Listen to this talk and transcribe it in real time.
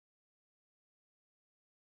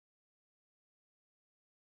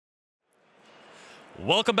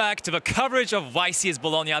Welcome back to the coverage of YCS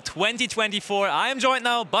Bologna 2024. I am joined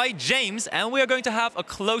now by James, and we are going to have a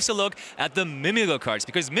closer look at the Mimighoul cards,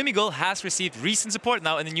 because Mimighoul has received recent support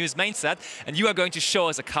now in the newest main set, and you are going to show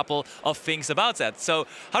us a couple of things about that. So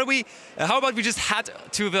how about we just head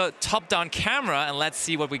to the top-down camera and let's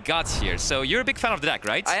see what we got here. So you're a big fan of the deck,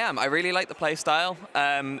 right? I am. I really like the play style.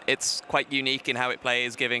 It's quite unique in how it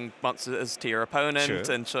plays, giving monsters to your opponent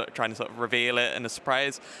and trying to sort of reveal it in a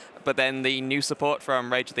surprise. But then the new support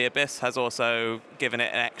from Rage of the Abyss has also given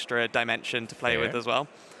it an extra dimension to play with as well.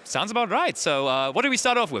 Sounds about right. So what do we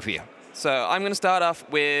start off with here? So I'm going to start off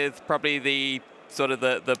with probably the sort of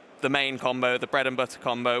the main combo, the bread and butter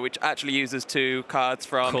combo, which actually uses 2 cards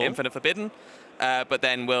from Infinite Forbidden, but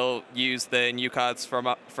then we'll use the new cards from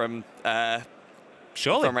Rage of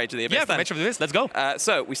the Abyss. Yeah, from Rage of the Abyss. Let's go.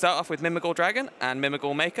 So we start off with Mimighoul Dragon and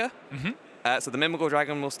Mimighoul Maker. So the Mimighoul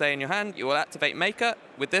Dragon will stay in your hand. You will activate Maker.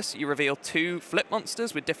 With this, you reveal 2 flip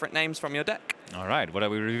monsters with different names from your deck. All right, what are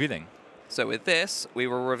we revealing? So with this, we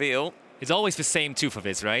will reveal... It's always the same 2 for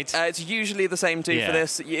this, right? It's usually the same 2 for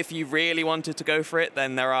this. If you really wanted to go for it,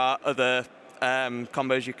 then there are other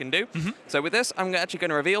combos you can do. So with this, I'm actually going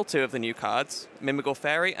to reveal 2 of the new cards, Mimighoul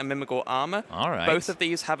Fairy and Mimighoul Armor. All right. Both of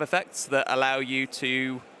these have effects that allow you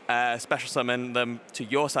to special summon them to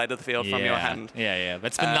your side of the field from your hand. Yeah.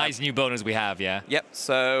 That's the nice new bonus we have, Yep,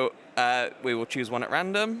 so we will choose one at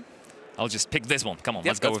random. I'll just pick this one. Come on,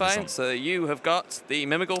 let's go with this one. So you have got the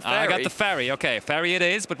Mimighoul Fairy. I got the Fairy. Okay, Fairy it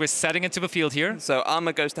is, but we're setting it to the field here. So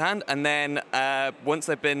Armor goes to hand, and then once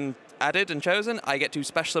they've been added and chosen, I get to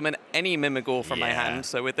special summon any Mimighoul from my hand.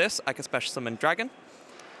 So with this, I can special summon Dragon.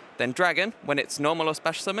 Then Dragon, when it's normal or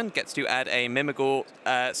special summon, gets to add a Mimighoul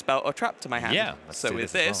spell or trap to my hand. Yeah. So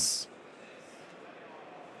with this,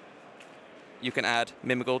 you can add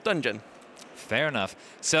Mimighoul Dungeon. Fair enough.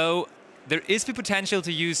 So there is the potential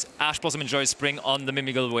to use Ash Blossom and Joy Spring on the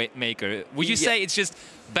Mimighoul Maker. Would you say it's just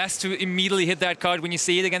best to immediately hit that card when you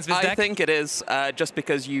see it against this deck? I think it is, just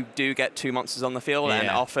because you do get 2 monsters on the field, and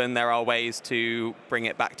often there are ways to bring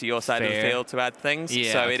it back to your side of the field to add things.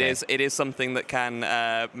 So it is something that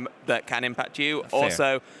can impact you.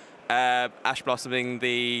 Also, Ash Blossoming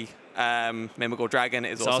the Mimighoul Dragon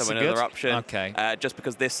is also another option. Just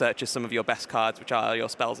because this searches some of your best cards, which are your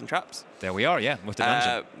spells and traps. There we are, with the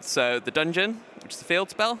dungeon. So the dungeon, which is the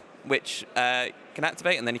field spell, which can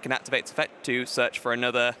activate, and then you can activate its effect to search for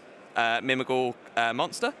another Mimighoul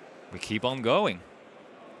monster. We keep on going.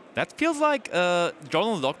 That feels like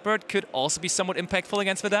Droll Lockbird could also be somewhat impactful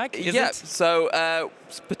against the deck, is it? So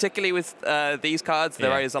particularly with these cards,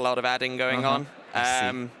 there is a lot of adding going on.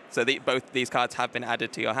 So both these cards have been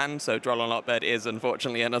added to your hand. So Droll Lockbird is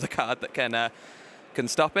unfortunately another card that can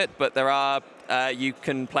stop it. But there are you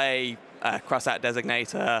can play Cross-Out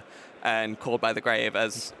Designator and Called by the Grave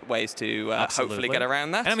as ways to hopefully get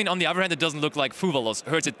around that. And I mean, on the other hand, it doesn't look like Fuvalos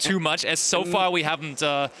hurts it too much, as so far we haven't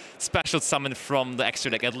special summoned from the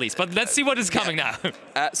extra deck at least. But let's see what is coming now.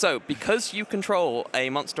 So because you control a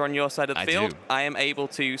monster on your side of the field, I am able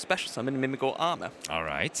to special summon Mimighoul Armor. All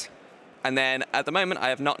right. And then at the moment, I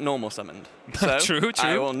have not normal summoned. So True.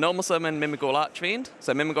 I will normal summon Mimighoul Archfiend.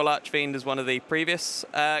 So Mimighoul Archfiend is one of the previous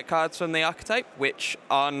cards from the archetype, which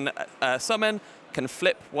on summon can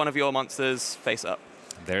flip one of your monsters face up.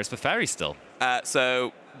 There's the Fairy still.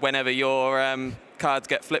 So whenever your cards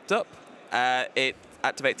get flipped up, it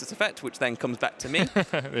activates its effect, which then comes back to me.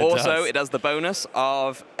 It has the bonus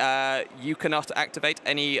of you cannot activate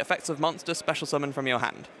any effects of monster special summon from your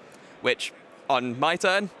hand, which on my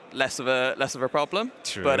turn, less of a problem.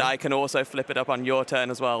 True. But I can also flip it up on your turn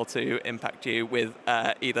as well to impact you with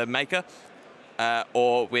either Maker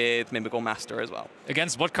or with Mimighoul Master as well.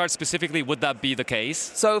 Against what card specifically would that be the case?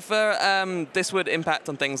 So for this would impact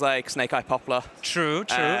on things like Snake Eye Poplar. True.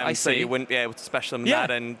 I see. So you wouldn't be able to special summon that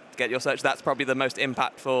and get your search. That's probably the most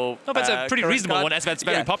impactful. No, that's a pretty reasonable card. one, as that's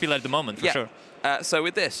very popular at the moment, for sure. So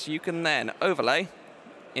with this, you can then overlay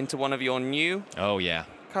into one of your new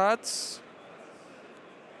cards.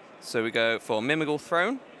 So we go for Mimighoul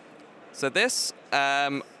Throne. So this,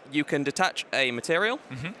 you can detach a material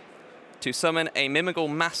to summon a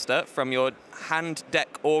Mimighoul Master from your hand,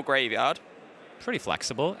 deck, or graveyard. Pretty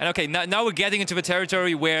flexible. And okay, now we're getting into the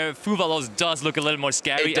territory where Fuvalos does look a little more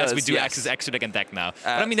scary as we do access extra deck and deck now.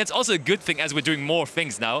 But I mean, that's also a good thing as we're doing more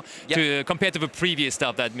things now compared to the previous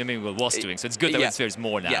stuff that Mimighoul was doing. So it's good that there's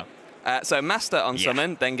more now. So Master on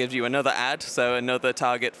summon then gives you another add, so another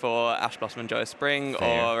target for Ash Blossom and Joy Spring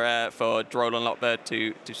or for Droll Lockbird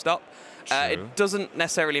to stop. It doesn't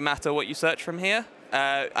necessarily matter what you search from here,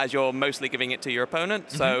 as you're mostly giving it to your opponent.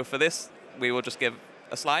 So for this, we will just give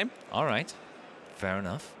a Slime. All right. Fair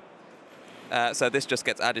enough. So this just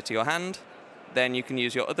gets added to your hand. then you can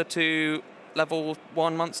use your other 2 level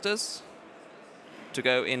 1 monsters to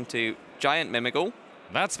go into Giant Mimighoul.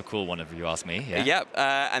 That's a cool one if you ask me. Yeah. Yep,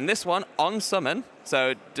 and this one, on summon, so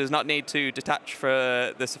it does not need to detach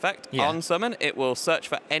for this effect. Yeah. On summon, it will search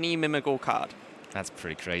for any Mimighoul card. That's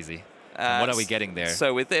pretty crazy. What are we getting there?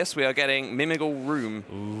 So with this, we are getting Mimighoul Room.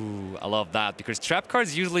 Ooh, I love that, because trap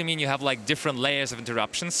cards usually mean you have like different layers of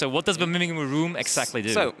interruptions. So what does the Mimighoul Room exactly do?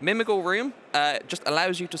 So Mimighoul Room just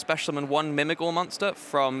allows you to special summon 1 Mimighoul monster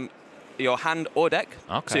from your hand or deck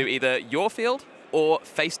to either your field or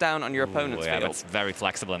face down on your opponent's field. That's very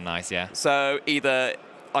flexible and nice, yeah. So either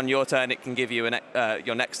on your turn it can give you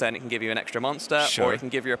your next turn it can give you an extra monster, or it can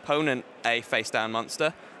give your opponent a face down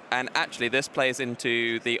monster. And actually, this plays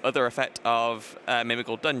into the other effect of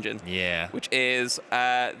Mimighoul Dungeon, which is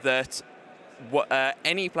that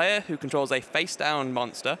any player who controls a face-down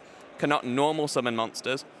monster cannot normal summon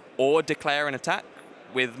monsters or declare an attack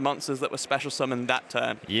with monsters that were special summoned that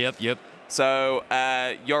turn. Yep. So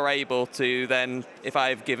you're able to then, if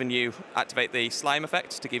I've given you, activate the slime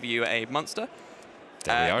effect to give you a monster.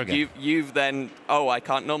 There we are again. You've then, I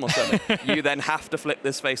can't normal summon. You then have to flip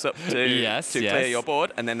this face up to clear your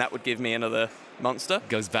board, and then that would give me another monster.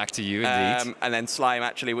 Goes back to you, indeed. And then slime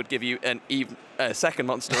actually would give you a second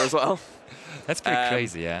monster as well. That's pretty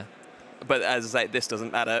crazy, yeah. But as I say, this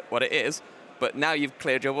doesn't matter what it is. But now you've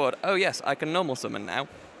cleared your board. Oh yes, I can normal summon now.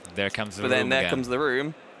 There comes the room. But then there comes the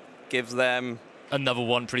room, gives them another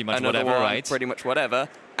one, pretty much whatever, right? Pretty much whatever,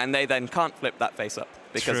 and they then can't flip that face up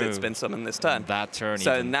because it's been summoned this turn. That turn.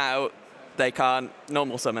 So now they can't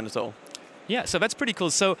normal summon at all. Yeah, so that's pretty cool.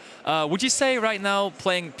 So would you say right now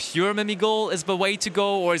playing pure Mimighoul is the way to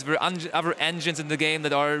go, or is there other engines in the game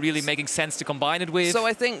that are really making sense to combine it with? So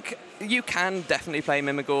I think you can definitely play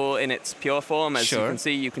Mimighoul in its pure form. As you can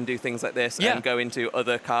see, you can do things like this and go into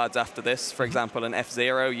other cards after this. For example, an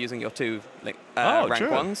F-Zero using your 2 rank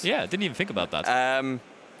 1s. Yeah, didn't even think about that.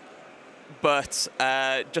 But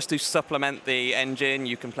just to supplement the engine,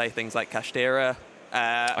 you can play things like Kashtira.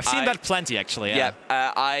 I've seen that plenty, actually. Yeah.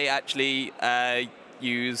 I actually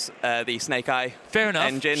use the Snake Eye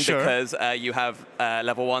engine because you have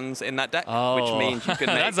level 1s in that deck, which means you can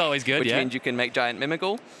make. That's always good. Which means you can make Giant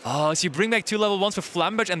Mimighoul. Oh, so you bring back 2 level 1s for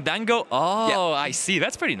Flamberge and then go. Oh, I see.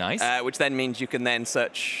 That's pretty nice. Which then means you can then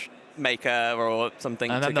search Maker or something.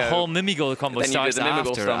 And then the whole Mimighoul combo starts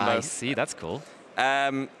after. I see. That's cool.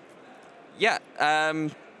 Another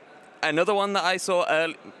one that I saw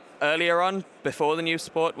earlier on, before the new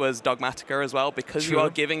support, was Dogmatica as well, because you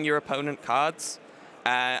are giving your opponent cards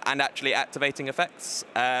and actually activating effects.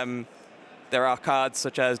 There are cards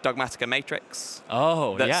such as Dogmatica Matrix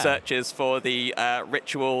that searches for the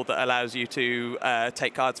ritual that allows you to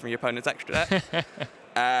take cards from your opponent's extra deck.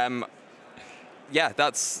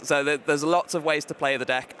 There's lots of ways to play the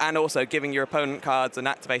deck, and also giving your opponent cards and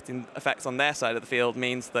activating effects on their side of the field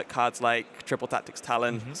means that cards like Triple Tactics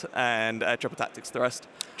Talent and Triple Tactics Thrust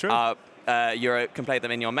you can play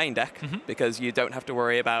them in your main deck because you don't have to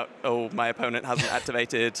worry about, my opponent hasn't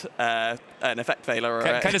activated an effect failure. Or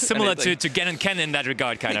kind of similar to Gen and Ken in that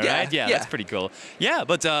regard, kind of, right? Yeah, that's pretty cool. Yeah,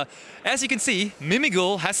 but as you can see,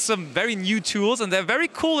 Mimighoul has some very new tools, and they're very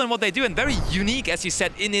cool in what they do, and very unique, as you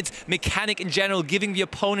said, in its mechanic in general, giving the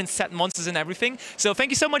opponent set monsters and everything. So thank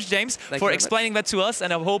you so much, James, for explaining that to us,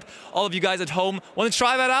 and I hope all of you guys at home want to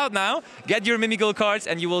try that out now. Get your Mimighoul cards,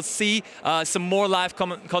 and you will see some more live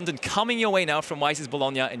content coming your way now from YCS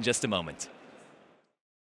Bologna in just a moment.